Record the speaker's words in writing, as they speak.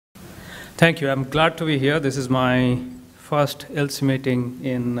Thank you. I'm glad to be here. This is my first ELSI meeting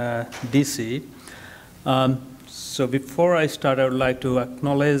in DC. So before I start, I would like to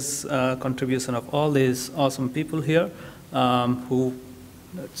acknowledge contribution of all these awesome people here who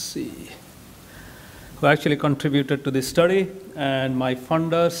actually contributed to this study, and my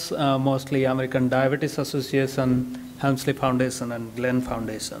funders, mostly American Diabetes Association, Helmsley Foundation, and Glenn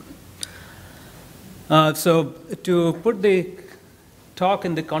Foundation. So to put the talk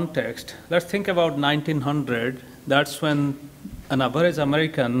in the context, let's think about 1900. That's when an average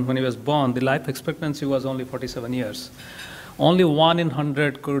American, when he was born, the life expectancy was only 47 years. Only 1 in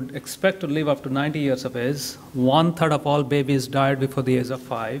 100 could expect to live up to 90 years of age. 1/3 of all babies died before the age of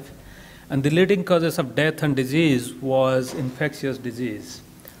 5. And the leading causes of death and disease was infectious disease,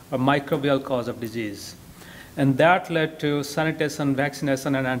 or microbial cause of disease. And that led to sanitation,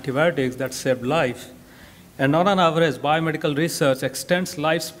 vaccination, and antibiotics that saved life. And on an average, biomedical research extends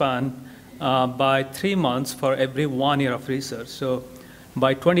lifespan by 3 months for every 1 year of research. So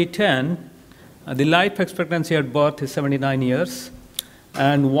by 2010, the life expectancy at birth is 79 years,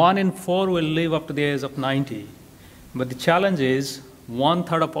 and 1 in 4 will live up to the age of 90. But the challenge is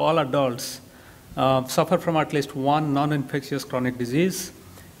 1/3 of all adults suffer from at least one non-infectious chronic disease,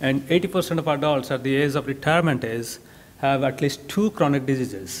 and 80% of adults at the age of retirement age have at least 2 chronic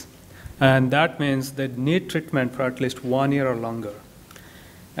diseases. And that means they need treatment for at least 1 year or longer.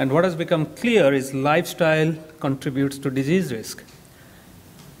 And what has become clear is lifestyle contributes to disease risk.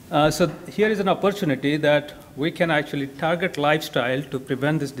 So here is an opportunity that we can actually target lifestyle to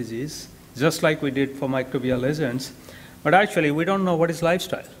prevent this disease, just like we did for microbial agents. But actually, we don't know what is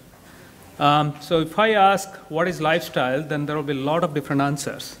lifestyle. So if I ask what is lifestyle, then there will be a lot of different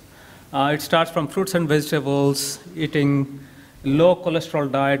answers. It starts from fruits and vegetables, eating low cholesterol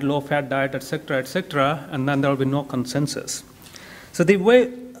diet, low fat diet, et cetera, and then there will be no consensus. So the way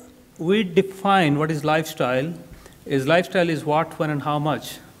we define what is lifestyle is what, when, and how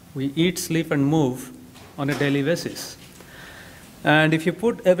much we eat, sleep, and move on a daily basis. And if you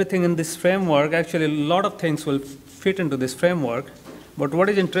put everything in this framework, actually a lot of things will fit into this framework. But what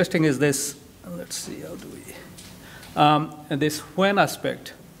is interesting is this, let's see, how do we, this when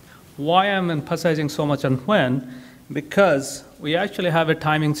aspect. Why I'm emphasizing so much on when? Because we actually have a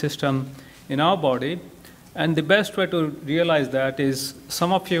timing system in our body, and the best way to realize that is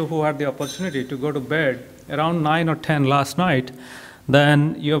some of you who had the opportunity to go to bed around 9 or 10 last night,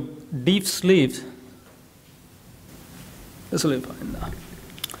 then your deep sleep, this will be fine now.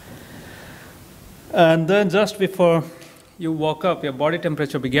 And then just before you woke up, your body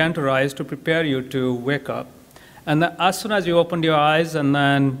temperature began to rise to prepare you to wake up. And then as soon as you opened your eyes and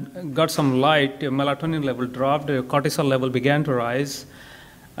then got some light, your melatonin level dropped, your cortisol level began to rise.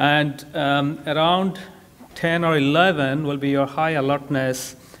 And around 10 or 11 will be your high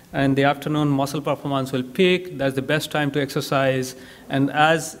alertness, and the afternoon muscle performance will peak. That's the best time to exercise. And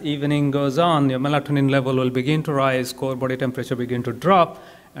as evening goes on, your melatonin level will begin to rise, core body temperature begin to drop,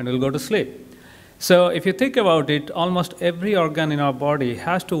 and you'll go to sleep. So if you think about it, almost every organ in our body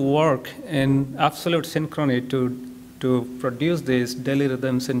has to work in absolute synchrony to produce these daily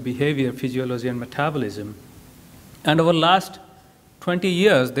rhythms in behavior, physiology, and metabolism. And over the last 20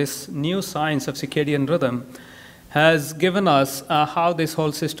 years, this new science of circadian rhythm has given us how this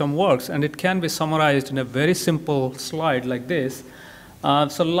whole system works, and it can be summarized in a very simple slide like this.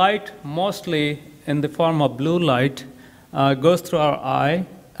 So light, mostly in the form of blue light, goes through our eye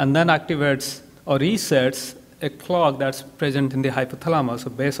and then activates or resets a clock that's present in the hypothalamus,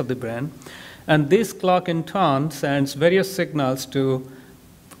 or base of the brain. And this clock in turn sends various signals to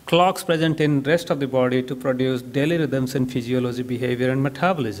clocks present in rest of the body to produce daily rhythms in physiology, behavior, and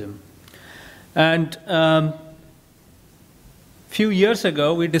metabolism. And few years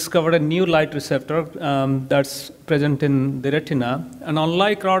ago, we discovered a new light receptor that's present in the retina. And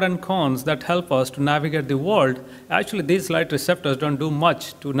unlike rod and cones that help us to navigate the world, actually these light receptors don't do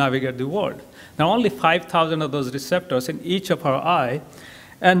much to navigate the world. There are only 5,000 of those receptors in each of our eye.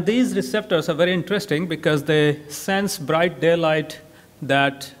 And these receptors are very interesting because they sense bright daylight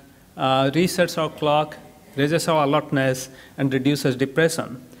that resets our clock, raises our alertness, and reduces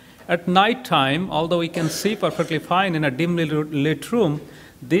depression. At night time, although we can see perfectly fine in a dimly lit room,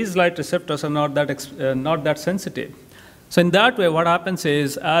 these light receptors are not that sensitive. So in that way, what happens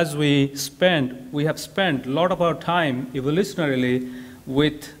is, as we have spent a lot of our time evolutionarily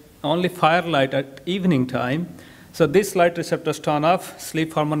with only firelight at evening time. So these light receptors turn off,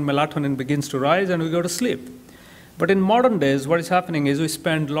 sleep hormone melatonin begins to rise, and we go to sleep. But in modern days, what is happening is we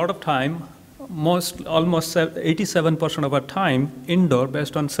spend a lot of time, almost 87% of our time indoor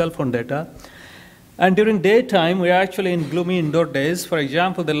based on cell phone data. And during daytime, we're actually in gloomy indoor days. For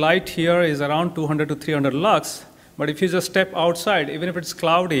example, the light here is around 200 to 300 lux. But if you just step outside, even if it's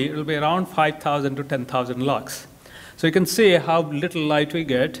cloudy, it'll be around 5,000 to 10,000 lux. So you can see how little light we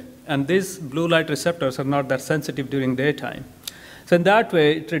get. And these blue light receptors are not that sensitive during daytime. So in that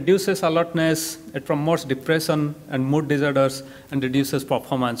way, it reduces alertness, it promotes depression and mood disorders, and reduces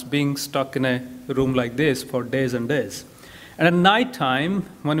performance, being stuck in a room like this for days and days. And at nighttime,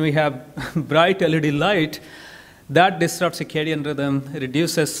 when we have bright LED light, that disrupts circadian rhythm,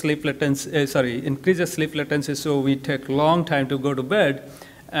 reduces sleep latency, increases sleep latency, so we take long time to go to bed,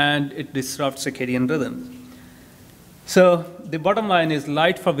 and it disrupts circadian rhythm. So the bottom line is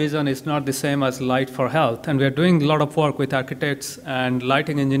light for vision is not the same as light for health, and we are doing a lot of work with architects and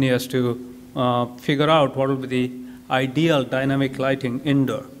lighting engineers to figure out what will be the ideal dynamic lighting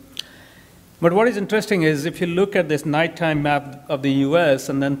indoor. But what is interesting is if you look at this nighttime map of the US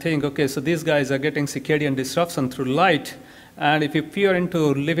and then think, okay, so these guys are getting circadian disruption through light, and if you peer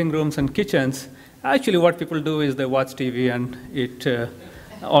into living rooms and kitchens, actually what people do is they watch TV and eat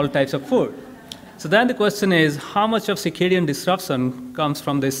all types of food. So then the question is, how much of circadian disruption comes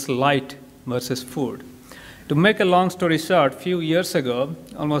from this light versus food? To make a long story short, a few years ago,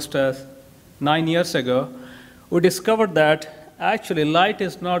 almost 9 years ago, we discovered that actually light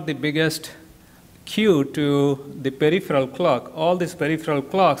is not the biggest cue to the peripheral clock. All these peripheral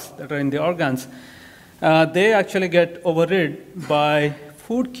clocks that are in the organs, they actually get overridden by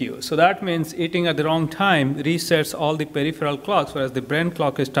food cues. So that means eating at the wrong time resets all the peripheral clocks, whereas the brain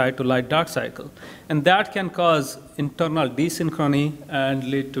clock is tied to light-dark cycle. And that can cause internal desynchrony and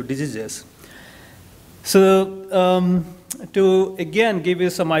lead to diseases. So to, again, give you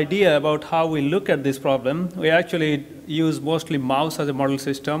some idea about how we look at this problem, we actually use mostly mouse as a model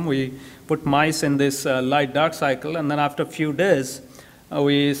system. We put mice in this light-dark cycle, and then after a few days,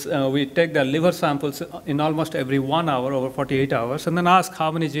 we take their liver samples in almost every 1 hour over 48 hours, and then ask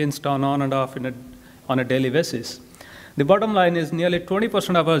how many genes turn on and off on a daily basis. The bottom line is nearly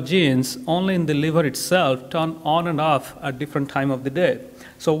 20% of our genes, only in the liver itself, turn on and off at different time of the day.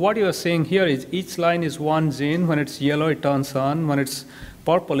 So what you are seeing here is each line is one gene. When it's yellow, it turns on. When it's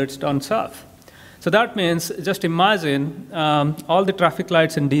purple, it turns off. So that means, just imagine all the traffic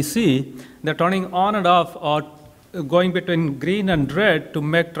lights in DC, they're turning on and off or going between green and red to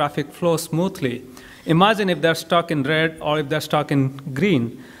make traffic flow smoothly. Imagine if they're stuck in red or if they're stuck in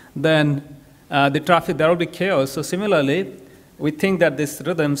green, then the traffic, there will be chaos. So similarly, we think that these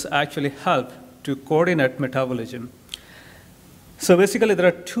rhythms actually help to coordinate metabolism. So basically, there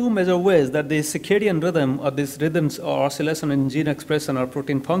are two major ways that the circadian rhythm or these rhythms or oscillation in gene expression or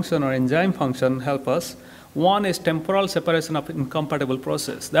protein function or enzyme function help us. One is temporal separation of incompatible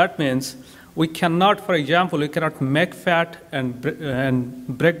process. That means we cannot, for example, we cannot make fat and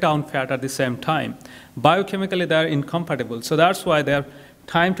break down fat at the same time. Biochemically, they are incompatible. So that's why they are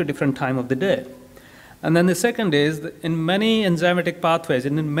time to different time of the day. And then the second is, in many enzymatic pathways,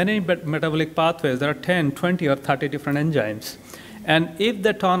 in many metabolic pathways, there are 10, 20, or 30 different enzymes. And if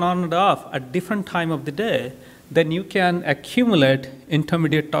they turn on and off at different time of the day, then you can accumulate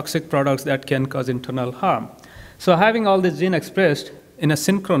intermediate toxic products that can cause internal harm. So having all these genes expressed in a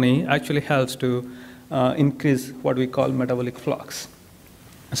synchrony actually helps to increase what we call metabolic flux.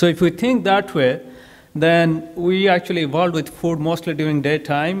 So if we think that way, then we actually evolved with food mostly during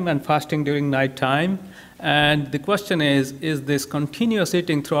daytime and fasting during nighttime. And the question is this continuous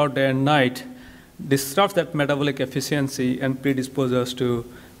eating throughout day and night disrupts that metabolic efficiency and predisposes us to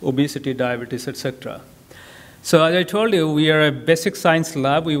obesity, diabetes, etc. So as I told you, we are a basic science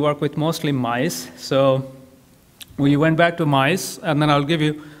lab. We work with mostly mice. So we went back to mice, and then I'll give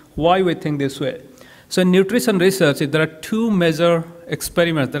you why we think this way. So in nutrition research, there are two major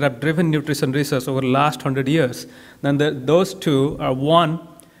experiments that have driven nutrition research over the last 100 years. Then those two are, one,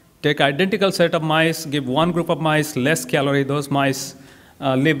 take identical set of mice, give one group of mice less calorie, those mice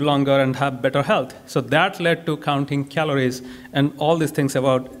live longer and have better health. So that led to counting calories and all these things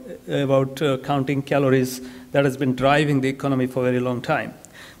about counting calories that has been driving the economy for a very long time.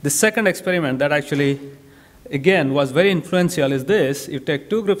 The second experiment that actually, again, was very influential is this. You take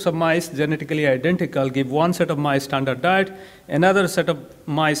two groups of mice, genetically identical, give one set of mice standard diet, another set of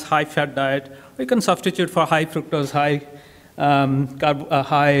mice high-fat diet. We can substitute for high fructose, high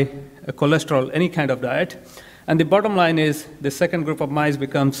cholesterol, any kind of diet. And the bottom line is the second group of mice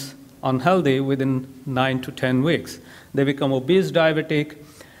becomes unhealthy within 9 to 10 weeks. They become obese, diabetic,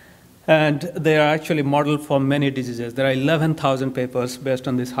 and they are actually modeled for many diseases. There are 11,000 papers based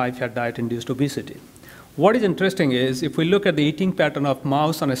on this high-fat diet-induced obesity. What is interesting is if we look at the eating pattern of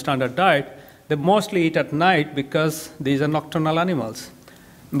mouse on a standard diet, they mostly eat at night because these are nocturnal animals.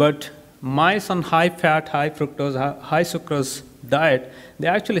 But mice on high fat, high fructose, high sucrose diet, they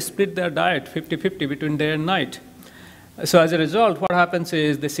actually split their diet 50-50 between day and night. So as a result, what happens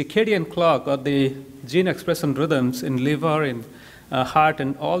is the circadian clock, or the gene expression rhythms in liver, in heart,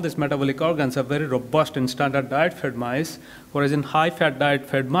 and all these metabolic organs are very robust in standard diet-fed mice, whereas in high-fat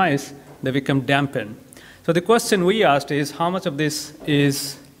diet-fed mice, they become dampened. So the question we asked is how much of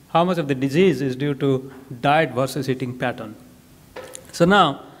the disease is due to diet versus eating pattern? So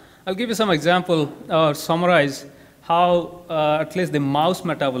now, I'll give you some example or summarize how at least the mouse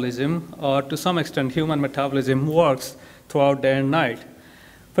metabolism, or to some extent human metabolism, works throughout day and night.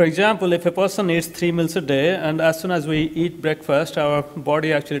 For example, if a person eats 3 meals a day, and as soon as we eat breakfast, our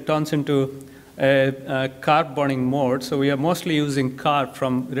body actually turns into a carb burning mode. So we are mostly using carb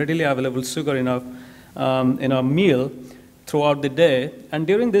from readily available sugar in our meal throughout the day. And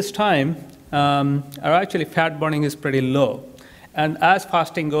during this time, our actually fat burning is pretty low. And as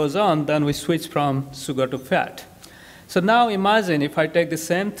fasting goes on, then we switch from sugar to fat. So now imagine if I take the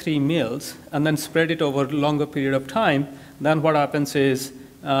same 3 meals and then spread it over a longer period of time, then what happens is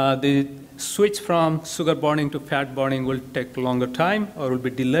the switch from sugar burning to fat burning will take longer time or will be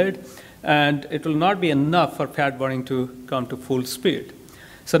delayed, and it will not be enough for fat burning to come to full speed.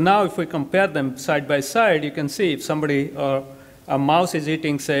 So now if we compare them side by side, you can see if somebody or a mouse is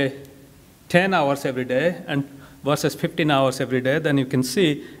eating, say, 10 hours every day and versus 15 hours every day, then you can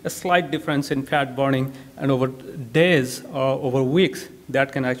see a slight difference in fat burning, and over days or over weeks,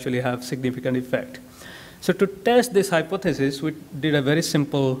 that can actually have significant effect. So to test this hypothesis, we did a very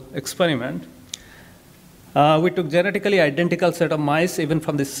simple experiment. We took genetically identical set of mice, even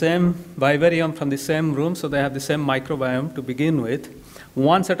from the same vivarium, from the same room, so they have the same microbiome to begin with.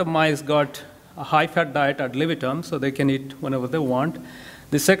 One set of mice got a high-fat diet ad libitum, so they can eat whenever they want.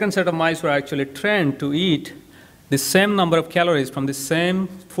 The second set of mice were actually trained to eat the same number of calories from the same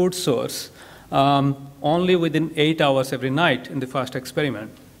food source, only within 8 hours every night in the first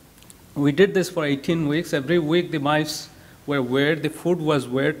experiment. We did this for 18 weeks. Every week the mice were weighed, the food was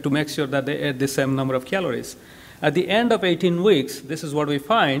weighed to make sure that they ate the same number of calories. At the end of 18 weeks, this is what we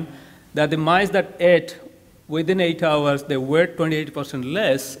find, that the mice that ate within 8 hours, they weighed 28%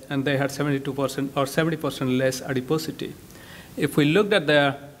 less, and they had 72% or 70% less adiposity. If we looked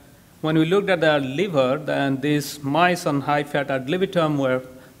at when we looked at their liver, then these mice on high-fat ad libitum were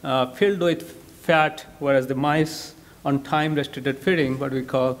filled with fat, whereas the mice on time-restricted feeding, what we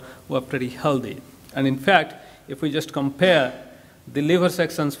call, were pretty healthy. And in fact, if we just compare the liver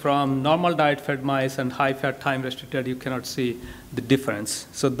sections from normal diet-fed mice and high-fat time-restricted, you cannot see the difference.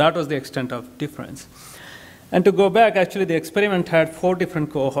 So that was the extent of difference. And to go back, actually, the experiment had 4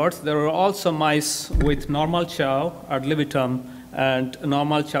 different cohorts. There were also mice with normal chow, ad libitum, and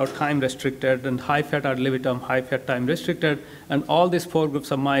normal chow time-restricted, and high-fat ad libitum, high-fat time-restricted. And all these 4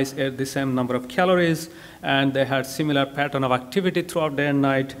 groups of mice ate the same number of calories, and they had similar pattern of activity throughout day and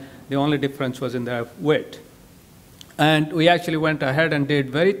night. The only difference was in their weight. And we actually went ahead and did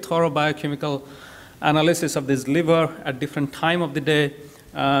very thorough biochemical analysis of this liver at different time of the day.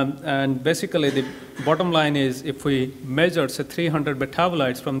 And basically, the bottom line is, if we measured, say, 300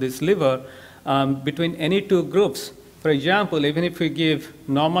 metabolites from this liver between any 2 groups, for example, even if we give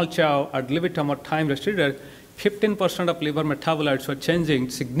normal chow ad libitum or time restricted, 15% of liver metabolites were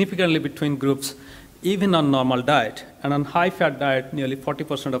changing significantly between groups, even on normal diet. And on high-fat diet, nearly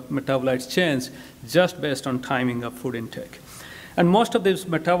 40% of metabolites changed just based on timing of food intake. And most of these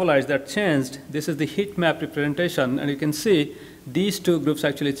metabolites that changed, this is the heat map representation, and you can see these 2 groups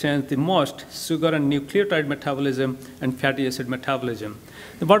actually changed the most: sugar and nucleotide metabolism and fatty acid metabolism.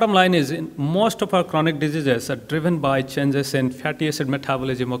 The bottom line is, most of our chronic diseases are driven by changes in fatty acid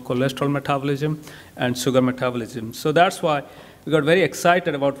metabolism or cholesterol metabolism and sugar metabolism. So that's why we got very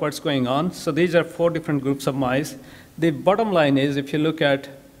excited about what's going on. So these are 4 different groups of mice. The bottom line is, if you look at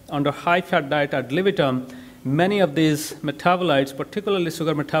under high-fat diet ad libitum, many of these metabolites, particularly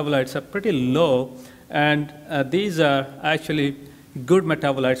sugar metabolites, are pretty low, and these are actually good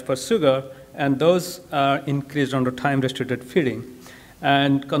metabolites for sugar, and those are increased under time-restricted feeding.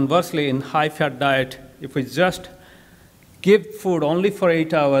 And conversely, in high-fat diet, if we just give food only for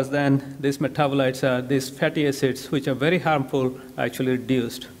 8 hours, then these metabolites are, these fatty acids, which are very harmful, actually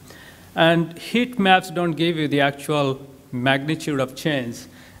reduced. And heat maps don't give you the actual magnitude of change.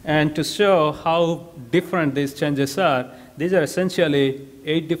 And to show how different these changes are, these are essentially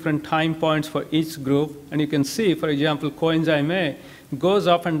 8 different time points for each group. And you can see, for example, coenzyme A goes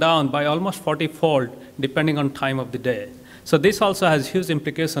up and down by almost 40-fold, depending on time of the day. So this also has huge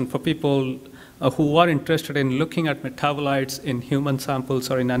implication for people who are interested in looking at metabolites in human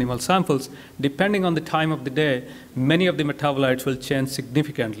samples or in animal samples, depending on the time of the day, many of the metabolites will change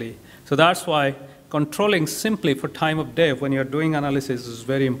significantly. So that's why controlling simply for time of day when you're doing analysis is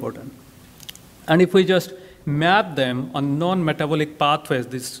very important. And if we just map them on known metabolic pathways,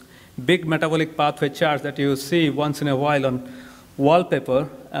 these big metabolic pathway charts that you see once in a while on wallpaper,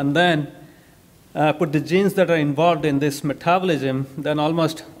 and then put the genes that are involved in this metabolism, then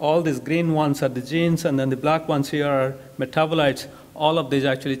almost all these green ones are the genes, and then the black ones here are metabolites. All of these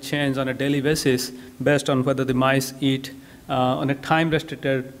actually change on a daily basis based on whether the mice eat on a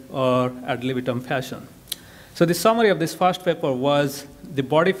time-restricted or ad libitum fashion. So the summary of this first paper was the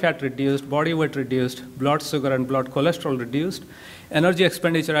body fat reduced, body weight reduced, blood sugar and blood cholesterol reduced. Energy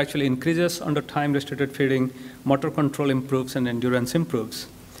expenditure actually increases under time-restricted feeding, motor control improves, and endurance improves.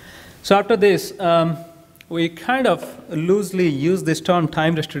 So after this, we kind of loosely use this term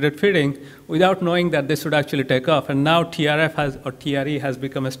time-restricted feeding without knowing that this would actually take off. And now TRF or TRE has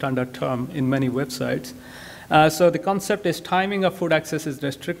become a standard term in many websites. So the concept is timing of food access is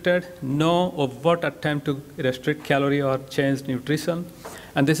restricted, no overt attempt to restrict calorie or change nutrition.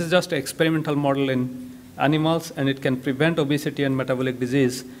 And this is just an experimental model in animals, and it can prevent obesity and metabolic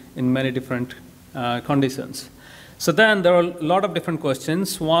disease in many different conditions. So then there are a lot of different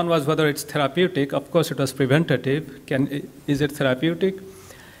questions. One was whether it's therapeutic. Of course, it was preventative. Is it therapeutic?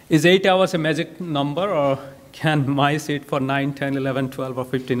 Is 8 hours a magic number, or can mice eat for 9, 10, 11, 12, or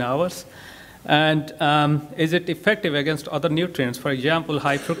 15 hours? And is it effective against other nutrients? For example,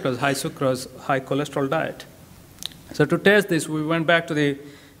 high fructose, high sucrose, high cholesterol diet. So to test this, we went back to the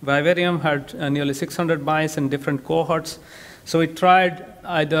vivarium, had nearly 600 mice in different cohorts. So we tried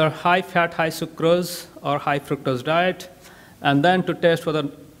either high fat, high sucrose, or high fructose diet. And then to test whether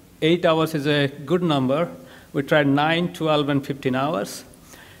 8 hours is a good number, we tried 9, 12, and 15 hours.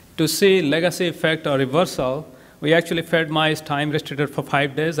 To see legacy effect or reversal, we actually fed mice time-restricted for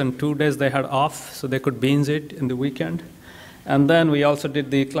 5 days, and 2 days they had off, so they could binge it in the weekend. And then we also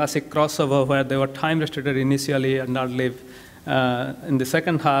did the classic crossover where they were time-restricted initially and ad-lib in the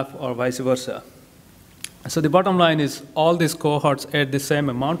second half, or vice versa. So the bottom line is all these cohorts ate the same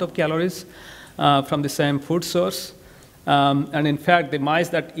amount of calories from the same food source. And in fact, the mice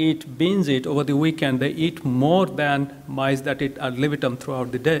that binge eat over the weekend, they eat more than mice that eat ad libitum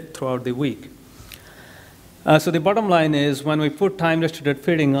throughout the day, throughout the week. So the bottom line is when we put time-restricted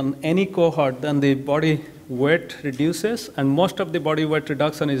feeding on any cohort, then the body weight reduces, and most of the body weight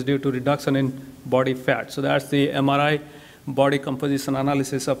reduction is due to reduction in body fat. So that's the MRI body composition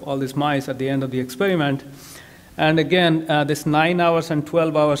analysis of all these mice at the end of the experiment. And again, this 9 hours and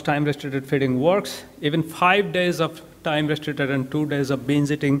 12 hours time-restricted feeding works. Even 5 days of time-restricted and 2 days of binge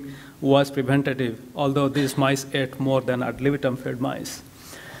eating was preventative, although these mice ate more than ad libitum fed mice.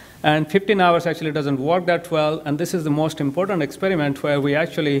 And 15 hours actually doesn't work that well, and this is the most important experiment where we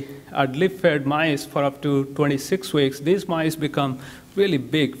actually ad lib fed mice for up to 26 weeks. These mice become really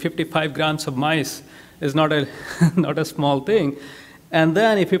big. 55 grams of mice is not a, not a small thing. And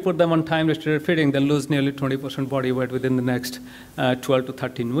then if you put them on time-restricted feeding, they'll lose nearly 20% body weight within the next 12 to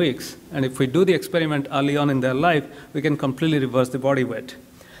 13 weeks. And if we do the experiment early on in their life, we can completely reverse the body weight.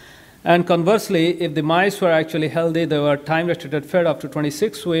 And conversely, if the mice were actually healthy, they were time-restricted fed up to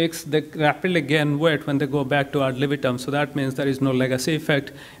 26 weeks, they rapidly gain weight when they go back to ad libitum. So that means there is no legacy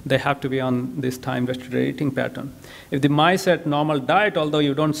effect. They have to be on this time-restricted eating pattern. If the mice ate normal diet, although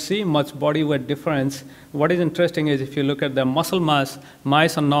you don't see much body weight difference, what is interesting is if you look at their muscle mass,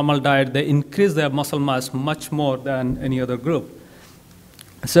 mice on normal diet, they increase their muscle mass much more than any other group.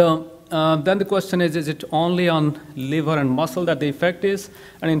 So then the question is it only on liver and muscle that the effect is?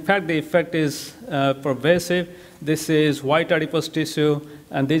 And in fact, the effect is pervasive. This is white adipose tissue,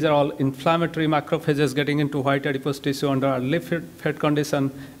 and these are all inflammatory macrophages getting into white adipose tissue under a liver-fed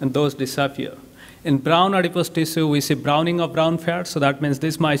condition, and those disappear. In brown adipose tissue, we see browning of brown fat, so that means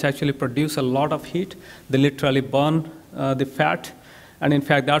these mice actually produce a lot of heat. They literally burn the fat, and in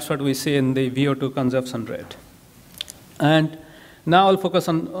fact, that's what we see in the VO2 consumption rate. And now I'll focus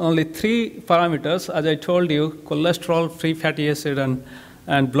on only 3 parameters. As I told you, cholesterol, free fatty acid,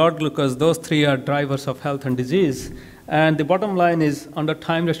 and blood glucose, those 3 are drivers of health and disease. And the bottom line is under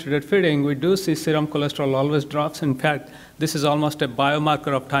time-restricted feeding, we do see serum cholesterol always drops. In fact, this is almost a biomarker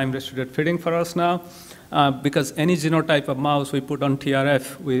of time-restricted feeding for us now, because any genotype of mouse we put on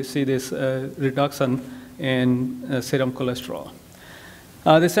TRF, we see this reduction in serum cholesterol.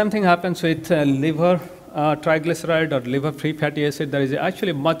 The same thing happens with liver triglyceride or liver-free fatty acid. There is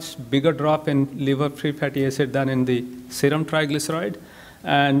actually much bigger drop in liver-free fatty acid than in the serum triglyceride.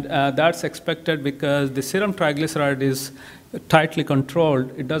 And that's expected because the serum triglyceride is tightly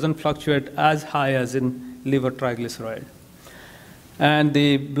controlled, it doesn't fluctuate as high as in liver triglyceride. And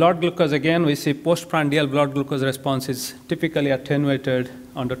the blood glucose, again, we see postprandial blood glucose response is typically attenuated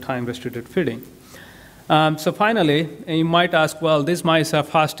under time-restricted feeding. So finally, you might ask, well, these mice are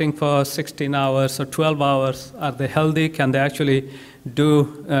fasting for 16 hours or 12 hours. Are they healthy? Can they actually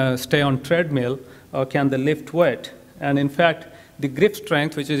stay on treadmill, or can they lift weight? And in fact, the grip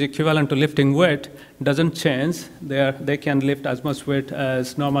strength, which is equivalent to lifting weight, doesn't change. They can lift as much weight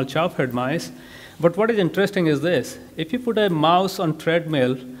as normal chow-fed mice. But what is interesting is this. If you put a mouse on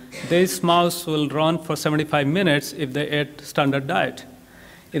treadmill, this mouse will run for 75 minutes if they ate standard diet.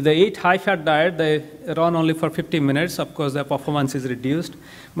 If they eat high-fat diet, they run only for 50 minutes. Of course, their performance is reduced.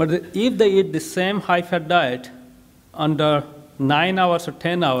 But if they eat the same high-fat diet under 9 hours or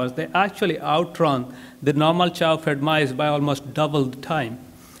 10 hours, they actually outrun the normal chow-fed mice by almost double the time.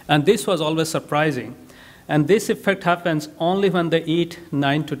 And this was always surprising. And this effect happens only when they eat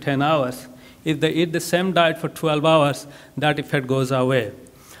 9 to 10 hours. If they eat the same diet for 12 hours, that effect goes away.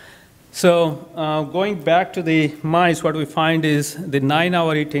 So going back to the mice, what we find is the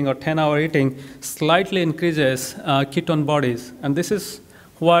 9-hour eating or 10-hour eating slightly increases ketone bodies. And this is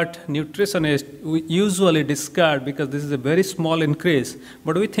what nutritionists usually discard because this is a very small increase.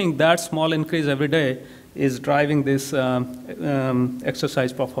 But we think that small increase every day is driving this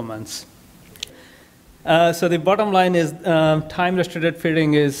exercise performance. So the bottom line is time-restricted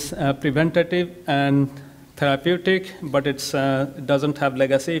feeding is preventative and therapeutic, but it doesn't have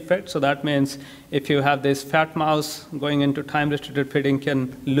legacy effect. So that means if you have this fat mouse going into time-restricted feeding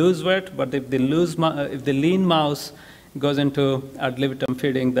can lose weight, but if the lean mouse goes into ad libitum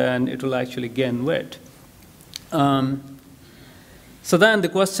feeding, then it will actually gain weight. So then the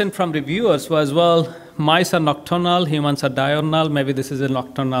question from reviewers was, well, mice are nocturnal, humans are diurnal, maybe this is a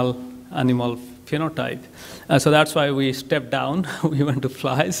nocturnal animal phenotype. So that's why we stepped down, we went to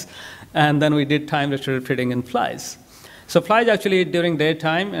flies, and then we did time-restricted feeding in flies. So flies actually eat during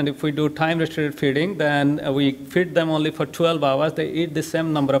daytime, and if we do time-restricted feeding, then we feed them only for 12 hours. They eat the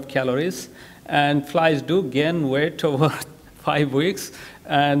same number of calories, and flies do gain weight over 5 weeks,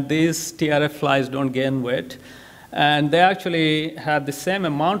 and these TRF flies don't gain weight. And they actually have the same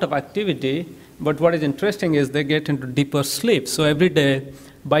amount of activity, but what is interesting is they get into deeper sleep. So every day,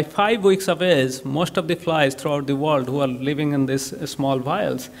 by 5 weeks of age, most of the flies throughout the world who are living in these small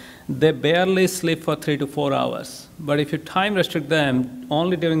vials, they barely sleep for 3 to 4 hours. But if you time restrict them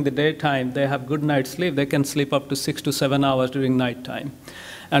only during the daytime, they have good night's sleep. They can sleep up to 6 to 7 hours during nighttime.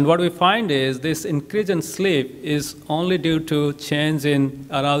 And what we find is this increase in sleep is only due to change in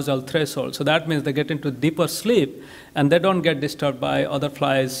arousal threshold. So that means they get into deeper sleep, and they don't get disturbed by other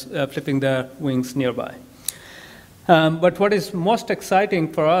flies flipping their wings nearby. But what is most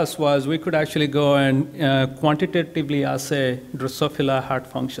exciting for us was we could actually go and quantitatively assay Drosophila heart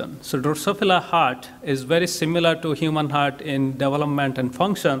function. So Drosophila heart is very similar to human heart in development and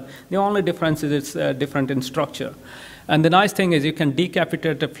function. The only difference is it's different in structure. And the nice thing is you can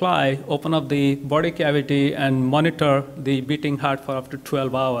decapitate a fly, open up the body cavity, and monitor the beating heart for up to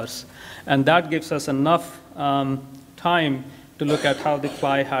 12 hours. And that gives us enough time to look at how the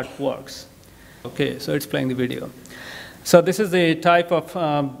fly heart works. Okay, so it's playing the video. So this is the type of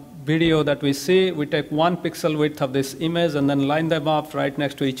video that we see. We take 1 pixel width of this image and then line them up right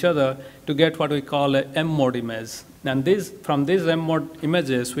next to each other to get what we call a M-mode image. And from these M-mode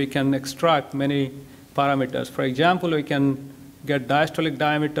images, we can extract many parameters. For example, we can get diastolic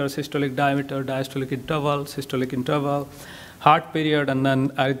diameter, systolic diameter, diastolic interval, heart period, and then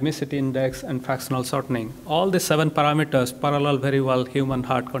arrhythmicity index and fractional shortening. All the 7 parameters parallel very well human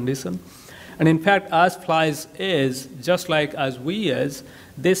heart condition. And in fact, as flies age, just like as we age,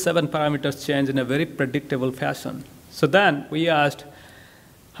 these 7 parameters change in a very predictable fashion. So then we asked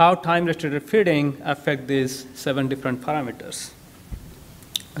how time-restricted feeding affect these 7 different parameters.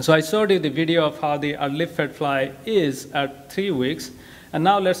 So I showed you the video of how the early-fed fly is at 3 weeks. And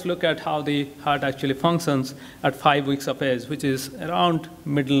now let's look at how the heart actually functions at 5 weeks of age, which is around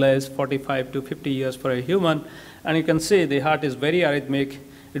middle age, 45 to 50 years for a human. And you can see the heart is very arrhythmic.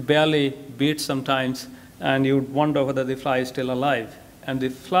 It barely beats sometimes, and you would wonder whether the fly is still alive. And the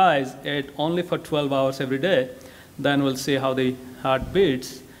flies ate only for 12 hours every day. Then we'll see how the heart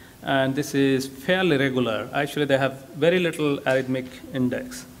beats. And this is fairly regular. Actually, they have very little arrhythmic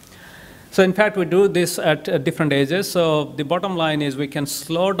index. So in fact, we do this at different ages. So the bottom line is we can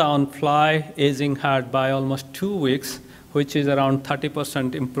slow down fly aging heart by almost 2 weeks, which is around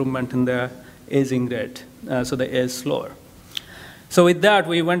 30% improvement in their aging rate. So they age slower. So with that,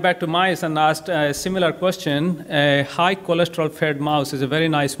 we went back to mice and asked a similar question. A high cholesterol fed mouse is a very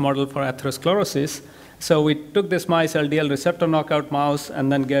nice model for atherosclerosis. So we took this mice, LDL receptor knockout mouse,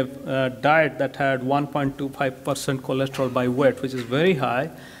 and then gave a diet that had 1.25% cholesterol by weight, which is very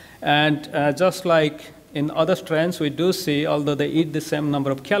high. And just like in other strains, we do see, although they eat the same number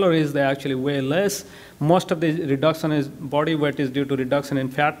of calories, they actually weigh less. Most of the reduction in body weight is due to reduction in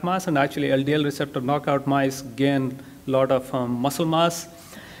fat mass, and actually LDL receptor knockout mice gain a lot of muscle mass.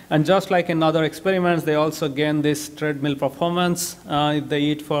 And just like in other experiments, they also gain this treadmill performance if they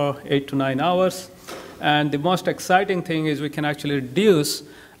eat for 8 to 9 hours. And the most exciting thing is we can actually reduce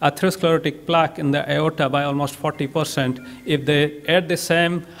atherosclerotic plaque in the aorta by almost 40% if they ate the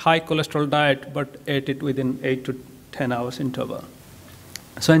same high cholesterol diet but ate it within 8 to 10 hours interval.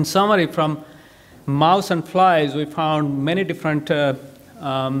 So in summary, from mouse and flies, we found many different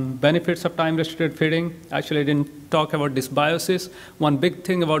benefits of time-restricted feeding. Actually, I didn't talk about dysbiosis. One big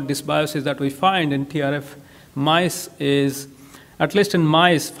thing about dysbiosis that we find in TRF mice is, at least in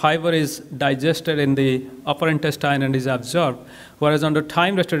mice, fiber is digested in the upper intestine and is absorbed, whereas under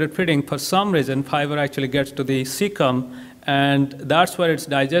time-restricted feeding, for some reason, fiber actually gets to the cecum, and that's where it's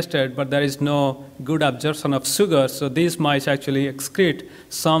digested, but there is no good absorption of sugar, so these mice actually excrete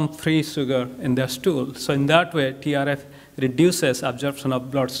some free sugar in their stool. So in that way, TRF reduces absorption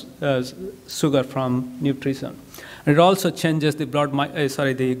of blood sugar from nutrition. And it also changes the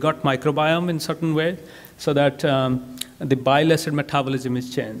the gut microbiome in certain way, so that the bile acid metabolism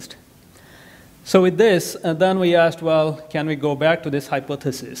is changed. So with this, then we asked, well, can we go back to this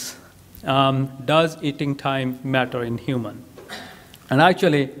hypothesis? Does eating time matter in human? And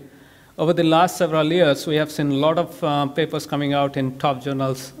actually, over the last several years, we have seen a lot of papers coming out in top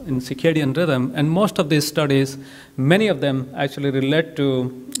journals in circadian rhythm, and most of these studies, many of them actually relate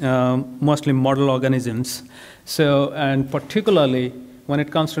to mostly model organisms. So, and particularly when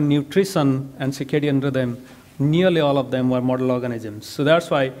it comes to nutrition and circadian rhythm, nearly all of them were model organisms. So that's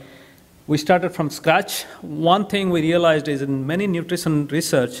why we started from scratch. One thing we realized is in many nutrition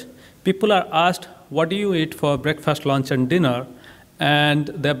research, people are asked, what do you eat for breakfast, lunch, and dinner? And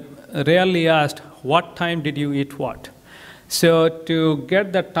they're rarely asked, what time did you eat what? So to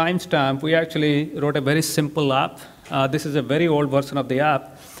get that timestamp, we actually wrote a very simple app. This is a very old version of the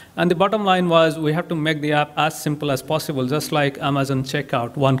app. And the bottom line was we have to make the app as simple as possible, just like Amazon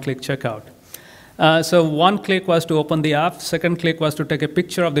checkout, one-click checkout. So one click was to open the app, second click was to take a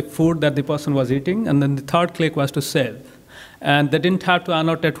picture of the food that the person was eating, and then the third click was to save. And they didn't have to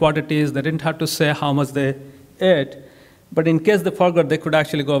annotate what it is, they didn't have to say how much they ate, but in case they forgot, they could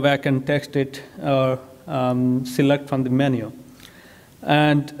actually go back and text it or select from the menu.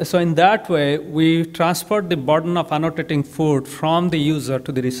 And so in that way, we transferred the burden of annotating food from the user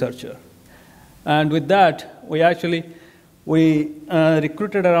to the researcher. And with that, we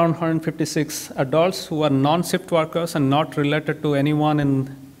recruited around 156 adults who were non-shift workers and not related to anyone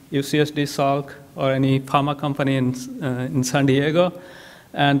in UCSD, Salk, or any pharma company in San Diego.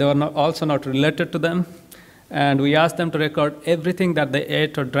 And they were also not related to them. And we asked them to record everything that they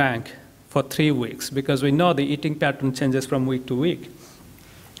ate or drank for 3 weeks, because we know the eating pattern changes from week to week.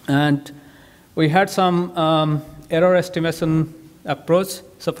 And we had some error estimation approach.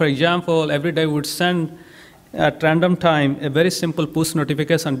 So for example, every day we would send at random time a very simple push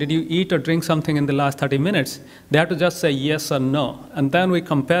notification, did you eat or drink something in the last 30 minutes? They have to just say yes or no. And then we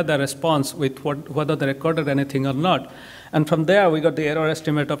compare the response with whether they recorded anything or not. And from there, we got the error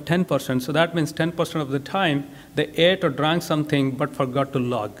estimate of 10%. So that means 10% of the time, they ate or drank something but forgot to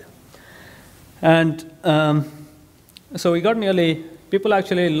log. And so we got people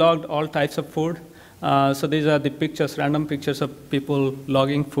actually logged all types of food. So these are the pictures, random pictures of people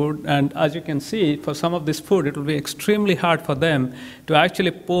logging food. And as you can see, for some of this food, it will be extremely hard for them to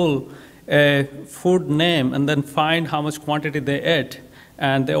actually pull a food name and then find how much quantity they ate.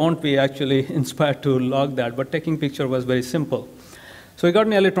 And they won't be actually inspired to log that. But taking picture was very simple. So we got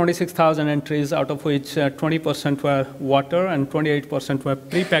nearly 26,000 entries, out of which 20% were water and 28% were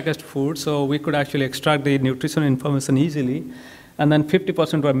prepackaged food. So we could actually extract the nutrition information easily. And then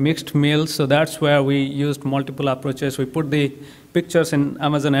 50% were mixed meals, so that's where we used multiple approaches. We put the pictures in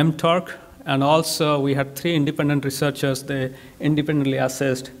Amazon mTurk, and also we had 3 independent researchers. They independently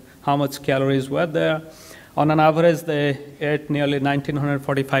assessed how much calories were there. On an average, they ate nearly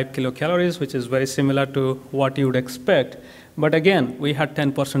 1,945 kilocalories, which is very similar to what you would expect. But again, we had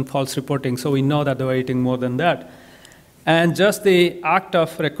 10% false reporting, so we know that they were eating more than that. And just the act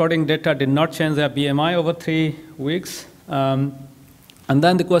of recording data did not change their BMI over 3 weeks. And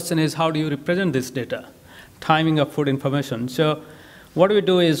then the question is, how do you represent this data? Timing of food information. So what we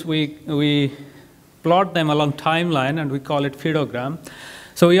do is we plot them along timeline, and we call it feedogram.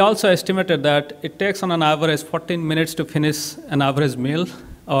 So we also estimated that it takes on an average 14 minutes to finish an average meal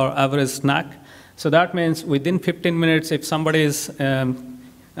or average snack. So that means within 15 minutes, if somebody is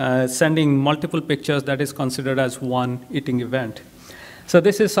sending multiple pictures, that is considered as one eating event. So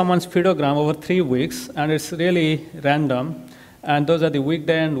this is someone's speedogram over 3 weeks, and it's really random. And those are the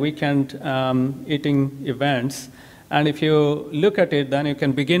weekday and weekend eating events. And if you look at it, then you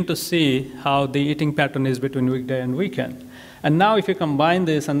can begin to see how the eating pattern is between weekday and weekend. And now if you combine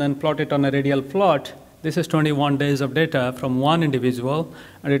this and then plot it on a radial plot, this is 21 days of data from one individual.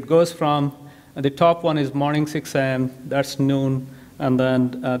 And it goes from, the top one is morning 6 a.m., that's noon, and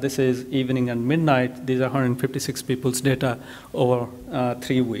then this is evening and midnight. These are 156 people's data over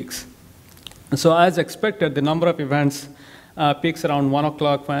 3 weeks. So as expected, the number of events peaks around 1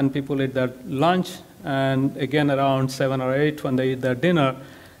 o'clock when people eat their lunch, and again around 7 or 8 when they eat their dinner.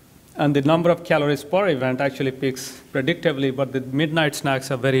 And the number of calories per event actually peaks predictably, but the midnight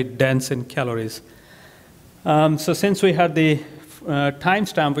snacks are very dense in calories. So since we had the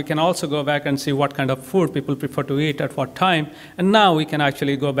timestamp, we can also go back and see what kind of food people prefer to eat at what time. And now we can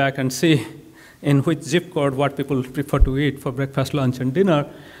actually go back and see in which zip code what people prefer to eat for breakfast, lunch, and dinner.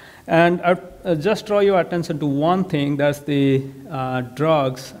 And I'll just draw your attention to one thing, that's the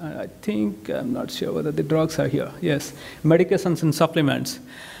drugs. I think, I'm not sure whether the drugs are here. Yes, medications and supplements.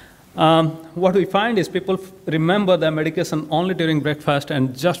 What we find is people remember their medication only during breakfast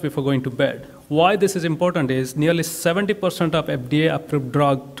and just before going to bed. Why this is important is nearly 70% of FDA-approved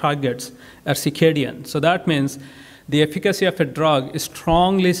drug targets are circadian. So that means the efficacy of a drug is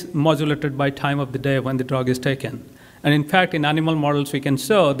strongly modulated by time of the day when the drug is taken. And in fact, in animal models, we can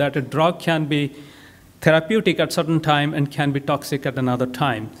show that a drug can be therapeutic at a certain time and can be toxic at another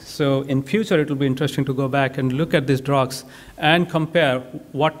time. So in future, it will be interesting to go back and look at these drugs and compare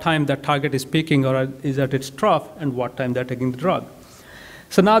what time that target is peaking or is at its trough and what time they're taking the drug.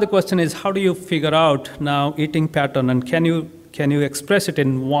 So now the question is, how do you figure out now eating pattern, and can you express it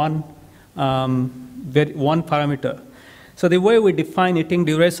in one parameter? So the way we define eating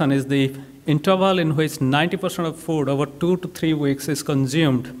duration is the interval in which 90% of food over 2 to 3 weeks is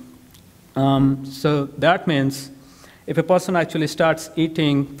consumed. So that means if a person actually starts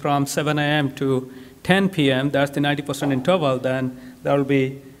eating from 7 a.m. to 10 p.m., that's the 90% interval, then there will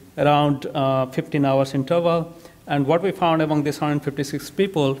be around 15 hours interval. And what we found among these 156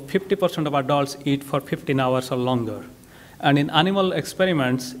 people, 50% of adults eat for 15 hours or longer. And in animal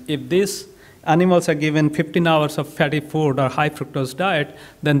experiments, if these animals are given 15 hours of fatty food or high fructose diet,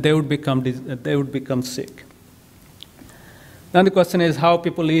 then they would become sick. Then the question is how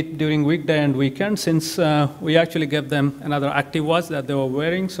people eat during weekday and weekend. Since we actually gave them another active watch that they were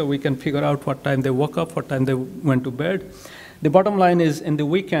wearing, so we can figure out what time they woke up, what time they went to bed. The bottom line is in the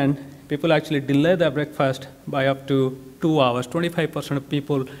weekend, people actually delay their breakfast by up to 2 hours. 25% of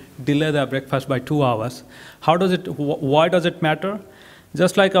people delay their breakfast by 2 hours. Why does it matter?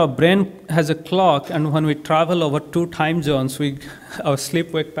 Just like our brain has a clock, and when we travel over 2 time zones, our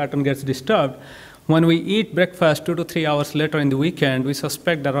sleep-wake pattern gets disturbed. When we eat breakfast 2 to 3 hours later in the weekend, we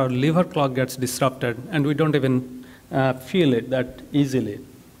suspect that our liver clock gets disrupted, and we don't even feel it that easily.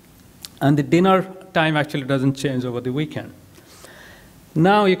 And the dinner time actually doesn't change over the weekend.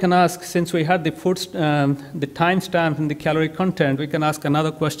 Now you can ask, since we had the timestamp and the calorie content, we can ask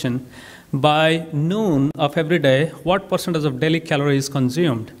another question. By noon of every day, what percentage of daily calories is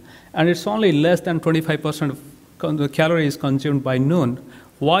consumed? And it's only less than 25% of the calories consumed by noon.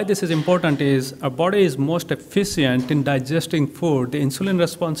 Why this is important is our body is most efficient in digesting food. The insulin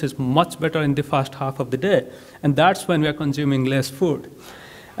response is much better in the first half of the day, and that's when we are consuming less food.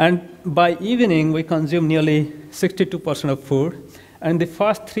 And by evening, we consume nearly 62% of food. And in the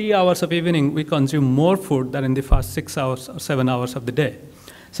first 3 hours of evening, we consume more food than in the first 6 hours or 7 hours of the day.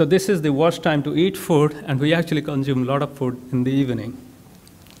 So this is the worst time to eat food, and we actually consume a lot of food in the evening.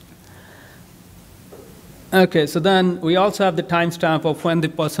 Okay, so then we also have the timestamp of when the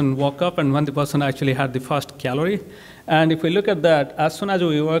person woke up and when the person actually had the first calorie. And if we look at that, as soon as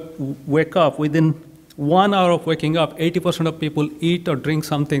we wake up, within 1 hour of waking up, 80% of people eat or drink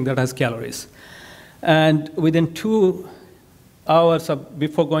something that has calories. And within 2 hours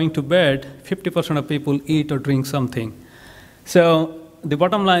before going to bed, 50% of people eat or drink something. So the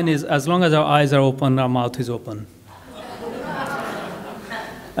bottom line is, as long as our eyes are open, our mouth is open.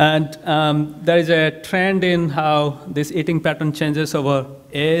 And there is a trend in how this eating pattern changes over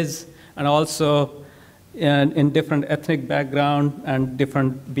age, and also in different ethnic background and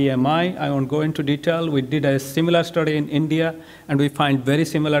different BMI. I won't go into detail. We did a similar study in India, and we find very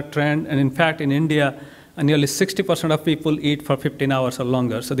similar trend. And in fact, in India, nearly 60% of people eat for 15 hours or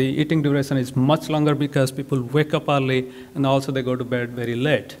longer. So the eating duration is much longer because people wake up early, and also they go to bed very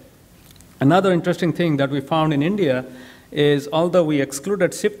late. Another interesting thing that we found in India is although we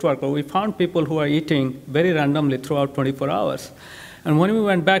excluded shift work, we found people who are eating very randomly throughout 24 hours. And when we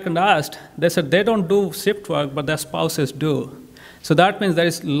went back and asked, they said they don't do shift work, but their spouses do. So that means there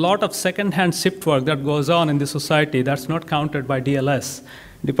is a lot of second-hand shift work that goes on in the society that's not counted by DLS,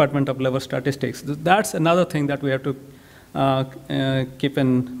 Department of Labor Statistics. That's another thing that we have to keep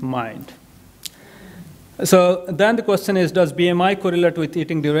in mind. So then the question is, does BMI correlate with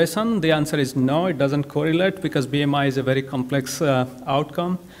eating duration? The answer is no, it doesn't correlate because BMI is a very complex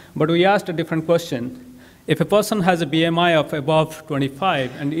outcome. But we asked a different question. If a person has a BMI of above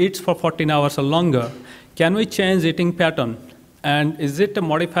 25 and eats for 14 hours or longer, can we change eating pattern? And is it a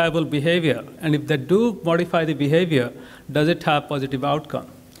modifiable behavior? And if they do modify the behavior, does it have positive outcome?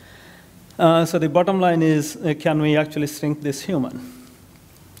 So the bottom line is, can we actually shrink this human?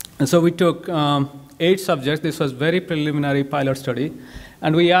 And so we took 8 subjects. This was very preliminary pilot study.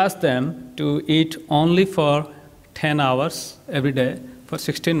 And we asked them to eat only for 10 hours every day for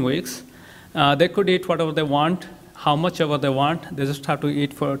 16 weeks. They could eat whatever they want, how much ever they want. They just have to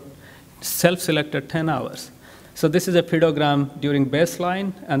eat for self-selected 10 hours. So this is a pedogram during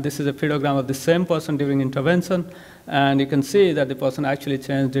baseline, and this is a pedogram of the same person during intervention. And you can see that the person actually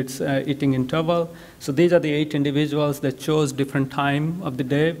changed its eating interval. So these are the 8 individuals that chose different time of the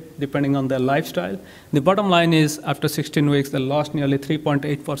day, depending on their lifestyle. The bottom line is, after 16 weeks, they lost nearly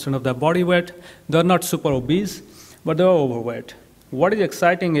 3.8% of their body weight. They're not super obese, but they're overweight. What is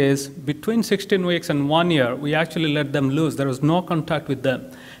exciting is, between 16 weeks and 1 year, we actually let them lose. There was no contact with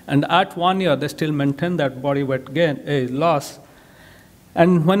them. And at 1 year, they still maintain that body weight gain, loss.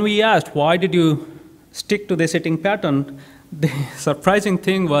 And when we asked, why did you stick to this eating pattern, the surprising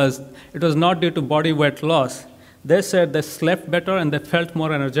thing was, it was not due to body weight loss. They said they slept better and they felt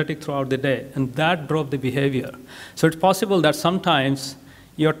more energetic throughout the day, and that drove the behavior. So it's possible that sometimes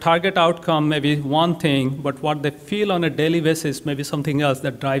your target outcome may be one thing, but what they feel on a daily basis may be something else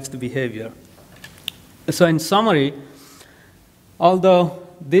that drives the behavior. So in summary, although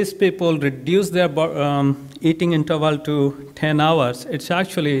these people reduce their eating interval to 10 hours, it's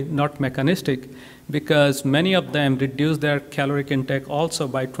actually not mechanistic because many of them reduce their caloric intake also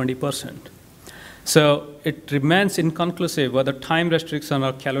by 20%. So it remains inconclusive whether time restriction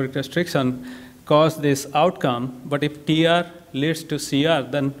or caloric restriction cause this outcome, but if TR leads to CR,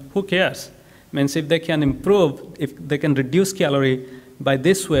 then who cares? Means if they can improve, if they can reduce calorie by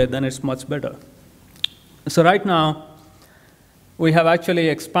this way, then it's much better. So right now, we have actually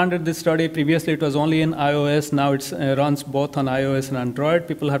expanded this study. Previously, it was only in iOS. Now it runs both on iOS and Android.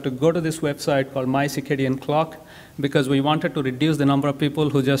 People have to go to this website called My Circadian Clock because we wanted to reduce the number of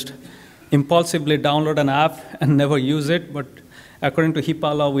people who just impulsively download an app and never use it. But according to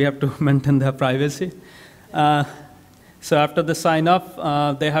HIPAA law, we have to maintain their privacy. So after they sign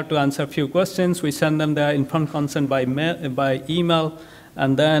up, they have to answer a few questions. We send them their informed consent by email,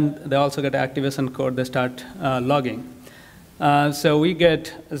 and then they also get activation code. They start logging. So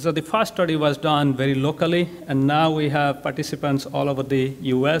the first study was done very locally, and now we have participants all over the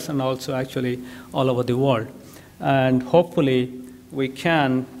US and also actually all over the world. And hopefully, we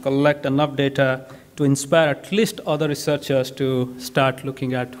can collect enough data to inspire at least other researchers to start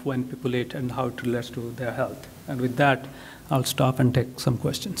looking at when people eat and how it relates to their health. And with that, I'll stop and take some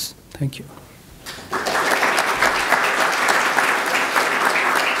questions. Thank you.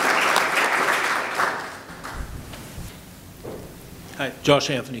 Hi, Josh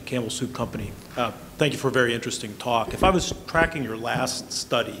Anthony, Campbell Soup Company. Thank you for a very interesting talk. If I was tracking your last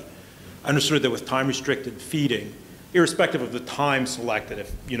study, I understood that with time-restricted feeding, irrespective of the time selected,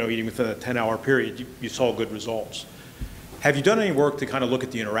 if eating within a 10-hour period, you saw good results. Have you done any work to kind of look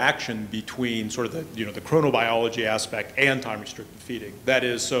at the interaction between sort of the the chronobiology aspect and time-restricted feeding? That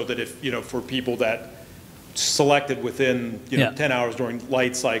is, so that if for people that selected within 10 hours during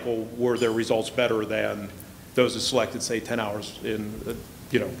light cycle, were their results better than those that selected, say, 10 hours in,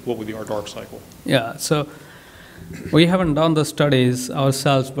 what would be our dark cycle? Yeah, so we haven't done the studies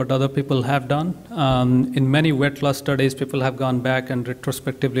ourselves, but other people have done. In many weight loss studies, people have gone back and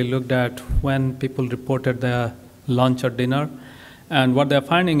retrospectively looked at when people reported their lunch or dinner. And what they're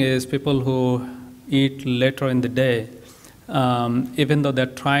finding is people who eat later in the day, even though they're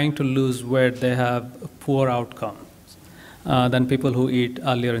trying to lose weight, they have poor outcome than people who eat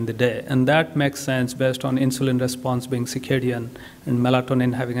earlier in the day. And that makes sense based on insulin response being circadian and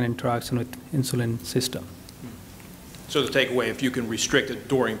melatonin having an interaction with insulin system. So the takeaway, if you can restrict it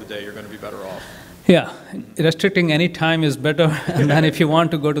during the day, you're going to be better off. Yeah, restricting any time is better. And then if you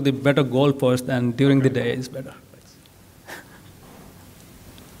want to go to the better goalpost, then during the day is better.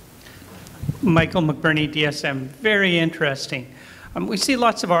 Michael McBurney, DSM, very interesting. We see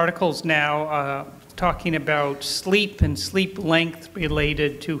lots of articles now talking about sleep and sleep length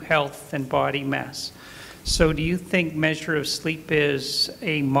related to health and body mass. So do you think measure of sleep is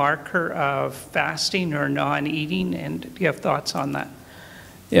a marker of fasting or non-eating? And do you have thoughts on that?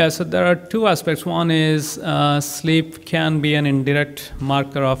 Yeah, so there are two aspects. One is sleep can be an indirect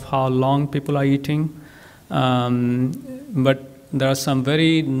marker of how long people are eating. But there are some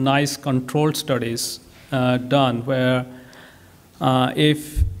very nice controlled studies done where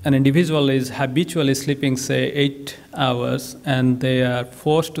if an individual is habitually sleeping, say, 8 hours, and they are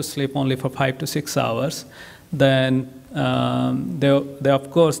forced to sleep only for 5 to 6 hours, then they of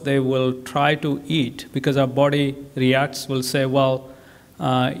course, they will try to eat because our body reacts, will say, well,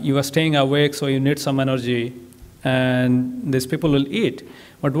 you are staying awake, so you need some energy, and these people will eat.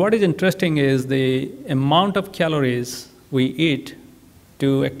 But what is interesting is the amount of calories we eat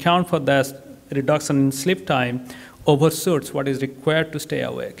to account for that reduction in sleep time overshoots what is required to stay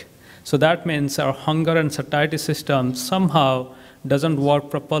awake. So that means our hunger and satiety system somehow doesn't work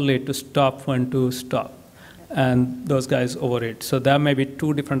properly to stop when to stop. And those guys overeat. So there may be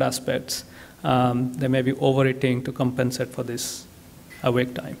two different aspects. They may be overeating to compensate for this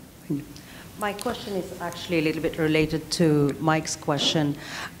awake time. My question is actually a little bit related to Mike's question.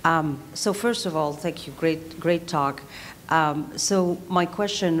 So first of all, thank you, great talk. So my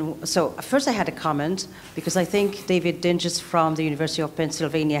question, so first I had a comment because I think David Dinges from the University of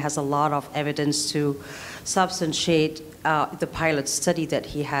Pennsylvania has a lot of evidence to substantiate the pilot study that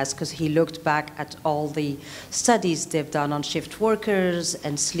he has, because he looked back at all the studies they've done on shift workers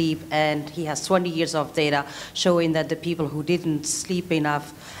and sleep, and he has 20 years of data showing that the people who didn't sleep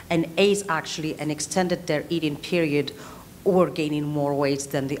enough and ate actually and extended their eating period or gaining more weight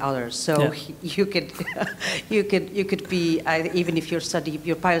than the others. So yeah. you could be, even if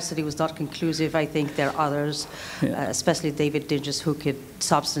your pilot study was not conclusive, I think there are others, especially David Dinges, who could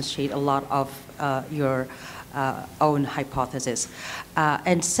substantiate a lot of your own hypothesis.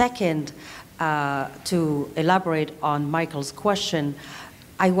 And second, to elaborate on Michael's question,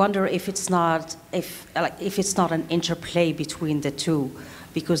 I wonder if it's not an interplay between the two,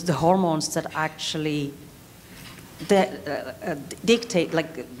 because the hormones that actually dictate,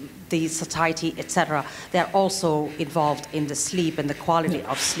 like the satiety, etc., they're also involved in the sleep and the quality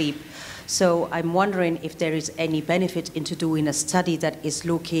of sleep. So I'm wondering if there is any benefit into doing a study that is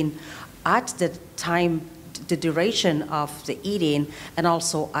looking at the time, the duration of the eating, and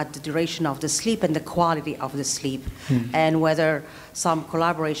also at the duration of the sleep and the quality of the sleep, and whether some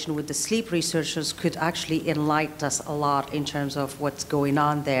collaboration with the sleep researchers could actually enlighten us a lot in terms of what's going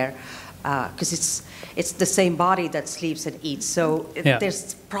on there. Because it's the same body that sleeps and eats, so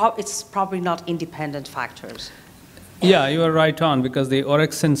it's probably not independent factors. Yeah, you are right on, because the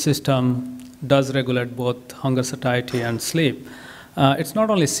orexin system does regulate both hunger, satiety, and sleep. It's not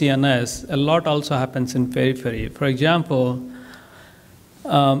only CNS, a lot also happens in periphery. For example,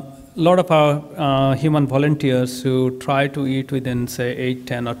 a lot of our human volunteers who try to eat within, say, 8,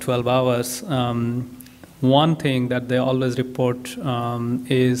 10, or 12 hours, one thing that they always report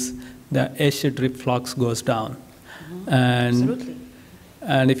is the acid reflux goes down. Absolutely.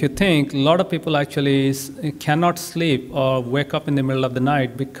 And if you think, a lot of people actually cannot sleep or wake up in the middle of the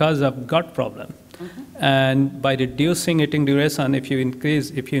night because of gut problem. And by reducing eating duration, if you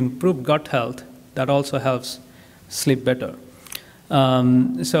improve gut health, that also helps sleep better.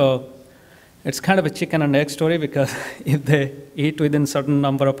 So it's kind of a chicken and egg story, because if they eat within a certain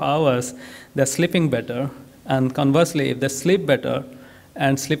number of hours, they're sleeping better. And conversely, if they sleep better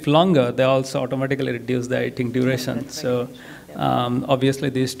and sleep longer, they also automatically reduce their eating duration. So obviously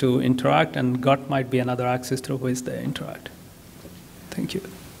these two interact, and gut might be another axis through which they interact. Thank you.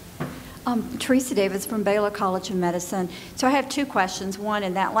 Teresa Davis from Baylor College of Medicine. So I have two questions. One,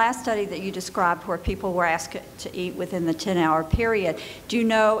 in that last study that you described where people were asked to eat within the 10-hour period, do you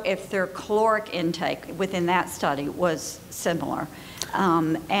know if their caloric intake within that study was similar?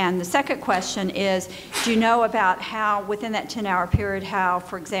 And the second question is, do you know about how, within that 10-hour period, how,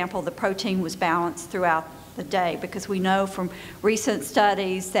 for example, the protein was balanced throughout the day? Because we know from recent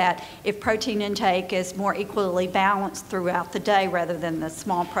studies that if protein intake is more equally balanced throughout the day rather than the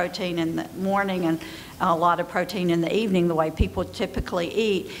small protein in the morning and a lot of protein in the evening, the way people typically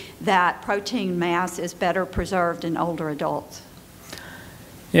eat, that protein mass is better preserved in older adults.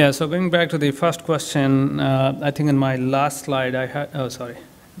 Yeah, so going back to the first question, I think in my last slide I had, it's a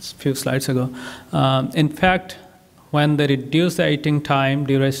few slides ago. In fact, when they reduced the eating time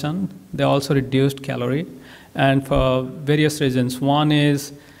duration, they also reduced calorie, and for various reasons. One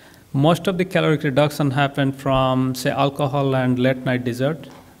is most of the caloric reduction happened from, say, alcohol and late night dessert,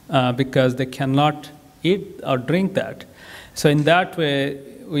 because they cannot eat or drink that. So in that way,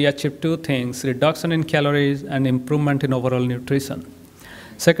 we achieve two things: reduction in calories and improvement in overall nutrition.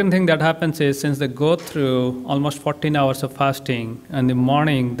 Second thing that happens is, since they go through almost 14 hours of fasting, in the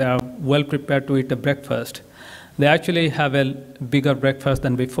morning they are well prepared to eat a breakfast, they actually have a bigger breakfast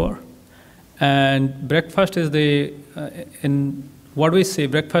than before. And breakfast is in what we see,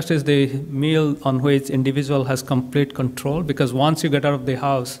 breakfast is the meal on which individual has complete control, because once you get out of the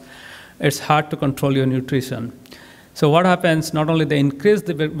house, it's hard to control your nutrition. So what happens, not only they increase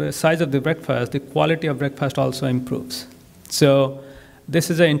the size of the breakfast, the quality of breakfast also improves. So this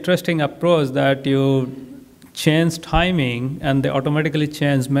is an interesting approach that you change timing and they automatically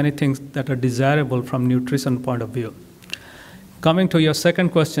change many things that are desirable from nutrition point of view. Coming to your second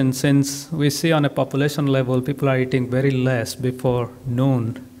question, since we see on a population level, people are eating very less before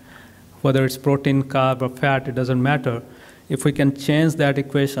noon, whether it's protein, carb, or fat, it doesn't matter. If we can change that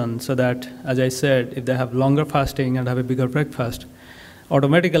equation so that, as I said, if they have longer fasting and have a bigger breakfast,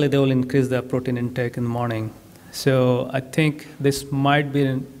 automatically they will increase their protein intake in the morning. So I think this might be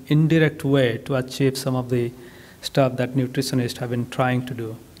an indirect way to achieve some of the stuff that nutritionists have been trying to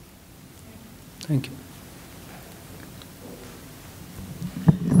do. Thank you.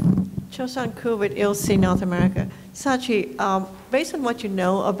 Chosan Koo with ILC North America. Sachi, based on what you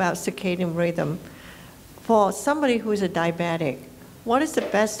know about circadian rhythm, for somebody who is a diabetic, what is the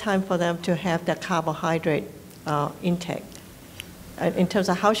best time for them to have that carbohydrate intake in terms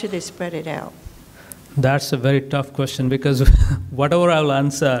of how should they spread it out? That's a very tough question, because whatever I'll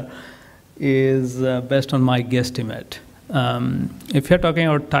answer is based on my guesstimate. If you're talking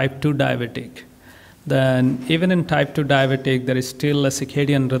about type 2 diabetic, then even in type 2 diabetic, there is still a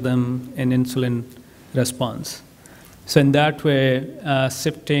circadian rhythm in insulin response. So in that way,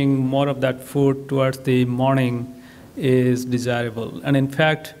 shifting more of that food towards the morning is desirable. And in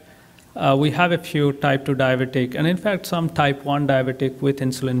fact, we have a few type 2 diabetic, and in fact some type 1 diabetic with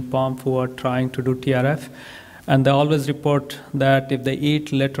insulin pump who are trying to do TRF, and they always report that if they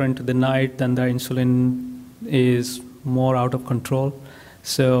eat later into the night, then their insulin is more out of control.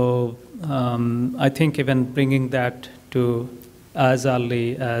 So I think even bringing that to as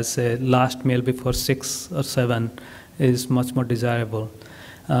early as a last meal before 6 or 7 is much more desirable.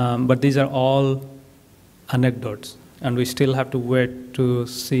 But these are all anecdotes, and we still have to wait to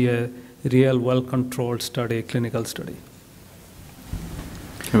see a real well-controlled study, clinical study.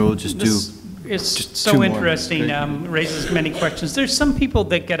 We'll just do It's just so two more. interesting, raises many questions. There's some people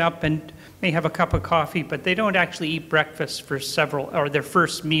that get up and may have a cup of coffee, but they don't actually eat breakfast for or their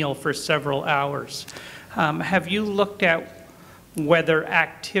first meal for several hours. Have you looked at whether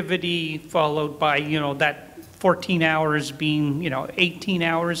activity followed by, that 14 hours being, 18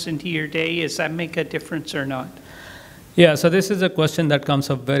 hours into your day, does that make a difference or not? Yeah, so this is a question that comes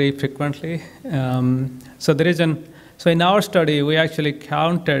up very frequently. So in our study, we actually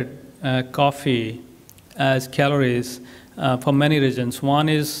counted coffee as calories for many reasons. One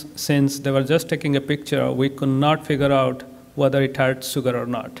is, since they were just taking a picture, we could not figure out whether it had sugar or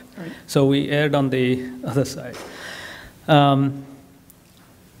not. Right. So we erred on the other side.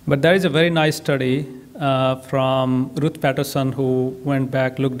 But there is a very nice study from Ruth Patterson, who went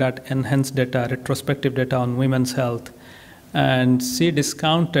back, looked at enhanced data, retrospective data on women's health, and she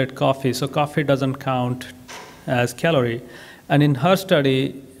discounted coffee. So coffee doesn't count as calorie. And in her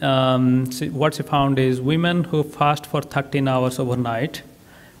study, what she found is women who fast for 13 hours overnight,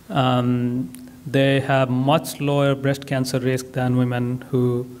 they have much lower breast cancer risk than women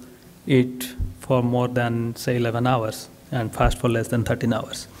who eat for more than, say, 11 hours and fast for less than 13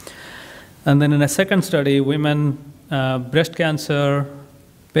 hours. And then in a second study, women, breast cancer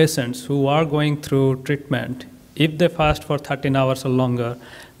patients who are going through treatment, if they fast for 13 hours or longer,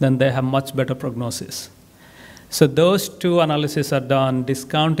 then they have much better prognosis. So those two analyses are done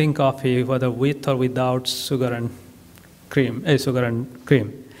discounting coffee, whether with or without sugar and cream.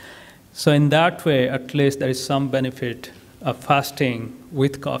 So in that way, at least there is some benefit of fasting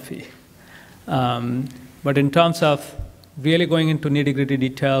with coffee. But in terms of really going into nitty-gritty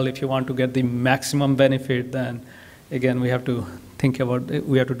detail, if you want to get the maximum benefit, then again, we have to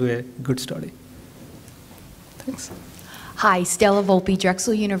we have to do a good study. Thanks. Hi, Stella Volpe,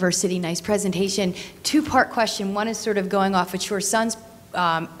 Drexel University. Nice presentation. Two-part question. One is sort of going off of Chor Sun's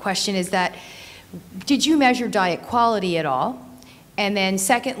question, is that did you measure diet quality at all? And then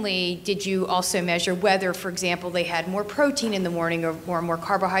secondly, did you also measure whether, for example, they had more protein in the morning or more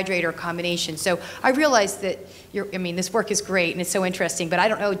carbohydrate or combination? So I realize that this work is great and it's so interesting, but I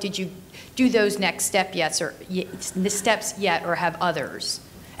don't know, did you do those next steps yet or have others?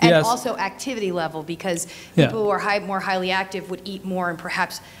 And yes. Also activity level, because people who are more highly active would eat more and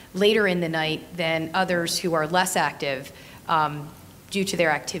perhaps later in the night than others who are less active. due to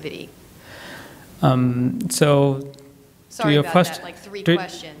their activity? So Sorry to your about first, that, like three to-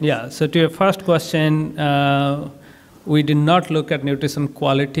 questions. Yeah, so to your first question, we did not look at nutrition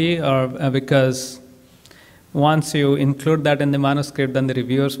quality or because once you include that in the manuscript, then the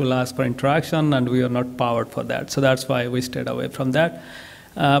reviewers will ask for interaction, and we are not powered for that. So that's why we stayed away from that.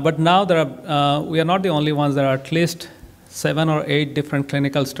 But now we are not the only ones. There are at least 7 or 8 different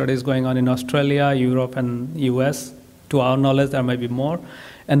clinical studies going on in Australia, Europe, and US. To our knowledge, there may be more.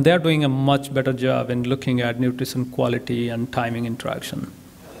 And they're doing a much better job in looking at nutrition quality and timing interaction.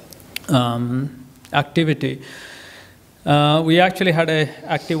 Activity. We actually had an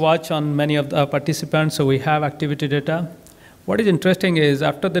active watch on many of the participants, so we have activity data. What is interesting is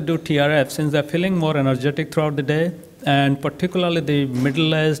after they do TRF, since they're feeling more energetic throughout the day, and particularly the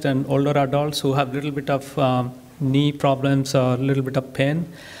middle-aged and older adults who have a little bit of knee problems or a little bit of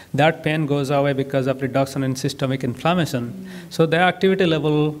pain, that pain goes away because of reduction in systemic inflammation. So their activity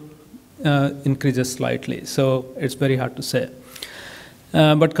level increases slightly. So it's very hard to say.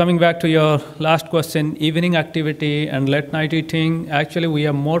 But coming back to your last question, evening activity and late night eating, actually we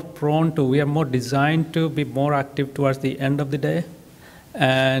are more designed to be more active towards the end of the day.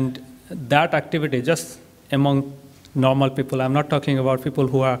 And that activity, just among normal people, I'm not talking about people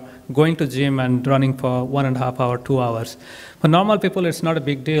who are going to gym and running for 1.5 hours, 2 hours. For normal people, it's not a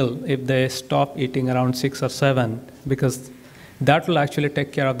big deal if they stop eating around 6 or 7, because that will actually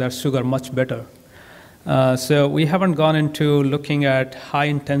take care of their sugar much better. So we haven't gone into looking at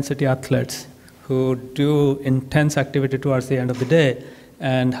high-intensity athletes who do intense activity towards the end of the day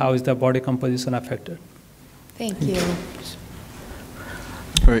and how is their body composition affected. Thank you.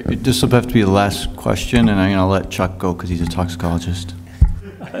 All right, this will have to be the last question, and I'm going to let Chuck go because he's a toxicologist.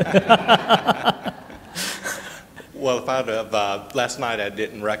 Well, if I'd have, last night I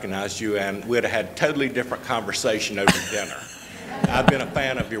didn't recognize you, and we'd have had a totally different conversation over dinner. I've been a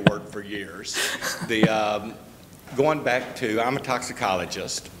fan of your work for years. Going back to, I'm a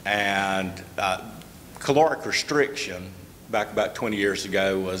toxicologist, and caloric restriction back about 20 years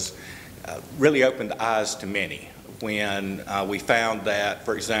ago was really opened the eyes to many when we found that,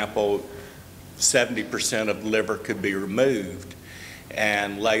 for example, 70% of the liver could be removed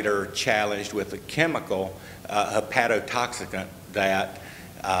and later challenged with a chemical, hepatotoxicant, that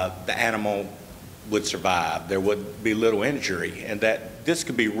the animal would survive. There would be little injury, and that this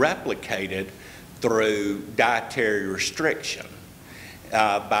could be replicated through dietary restriction.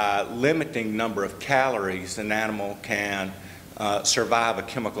 By limiting number of calories, an animal can survive a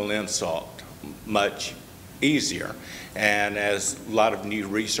chemical insult much easier. And as a lot of new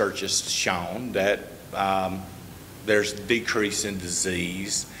research has shown, that there's a decrease in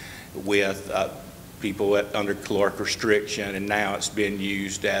disease with people under caloric restriction, and now it's been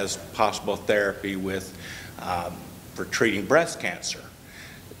used as possible therapy with, for treating breast cancer.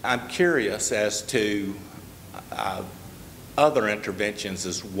 I'm curious as to other interventions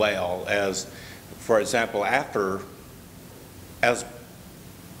as well, as, for example, as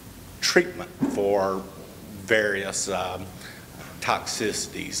treatment for various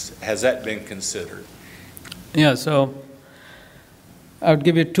toxicities. Has that been considered? Yeah, so I would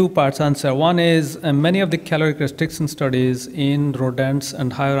give you 2 parts answer. One is many of the caloric restriction studies in rodents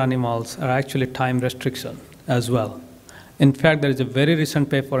and higher animals are actually time restriction as well. In fact, there is a very recent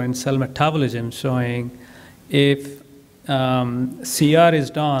paper in Cell Metabolism showing if CR is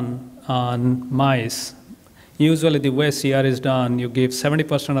done on mice, usually the way CR is done, you give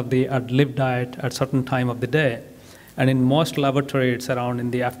 70% of the ad-lib diet at certain time of the day. And in most laboratories, it's around in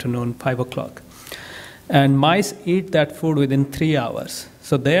the afternoon, 5 o'clock. And mice eat that food within 3 hours.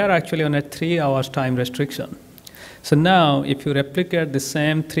 So they are actually on a 3 hours time restriction. So now, if you replicate the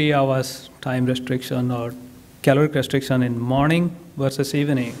same 3 hours time restriction or caloric restriction in morning versus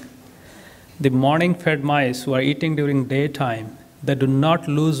evening, the morning fed mice who are eating during daytime, they do not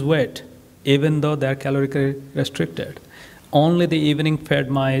lose weight, even though they are calorically restricted. Only the evening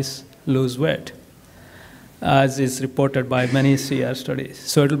fed mice lose weight, as is reported by many CR studies.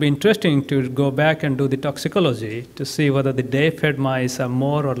 So it'll be interesting to go back and do the toxicology to see whether the day-fed mice are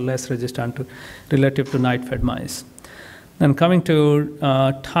more or less resistant relative to night-fed mice. Then coming to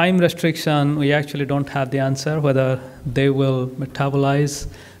time restriction, we actually don't have the answer whether they will metabolize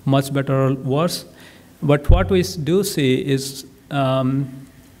much better or worse. But what we do see is there are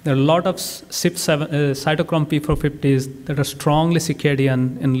a lot of cytochrome P450s that are strongly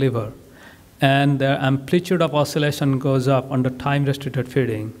circadian in liver, and the amplitude of oscillation goes up under time-restricted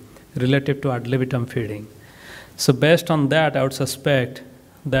feeding relative to ad libitum feeding. So based on that, I would suspect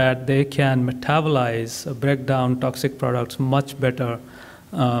that they can metabolize or break down toxic products much better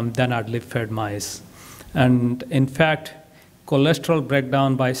than ad lib fed mice. And in fact, cholesterol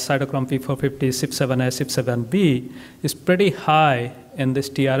breakdown by cytochrome P450, CYP7A, CYP7B is pretty high in this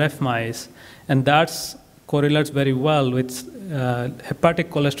TRF mice, and that correlates very well with hepatic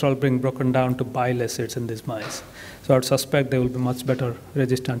cholesterol being broken down to bile acids in these mice. So I would suspect they will be much better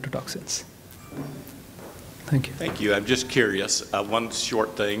resistant to toxins. Thank you. Thank you. I'm just curious. One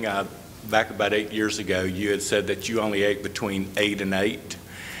short thing. Back about 8 years ago, you had said that you only ate between 8 and 8.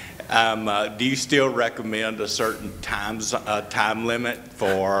 Do you still recommend a certain time limit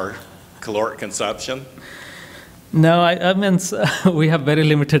for caloric consumption? No, I mean, we have very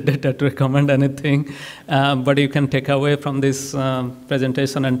limited data to recommend anything, but you can take away from this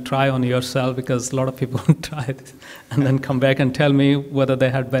presentation and try on yourself, because a lot of people try this and then come back and tell me whether they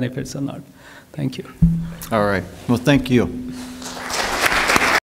had benefits or not. Thank you. All right. Well, thank you.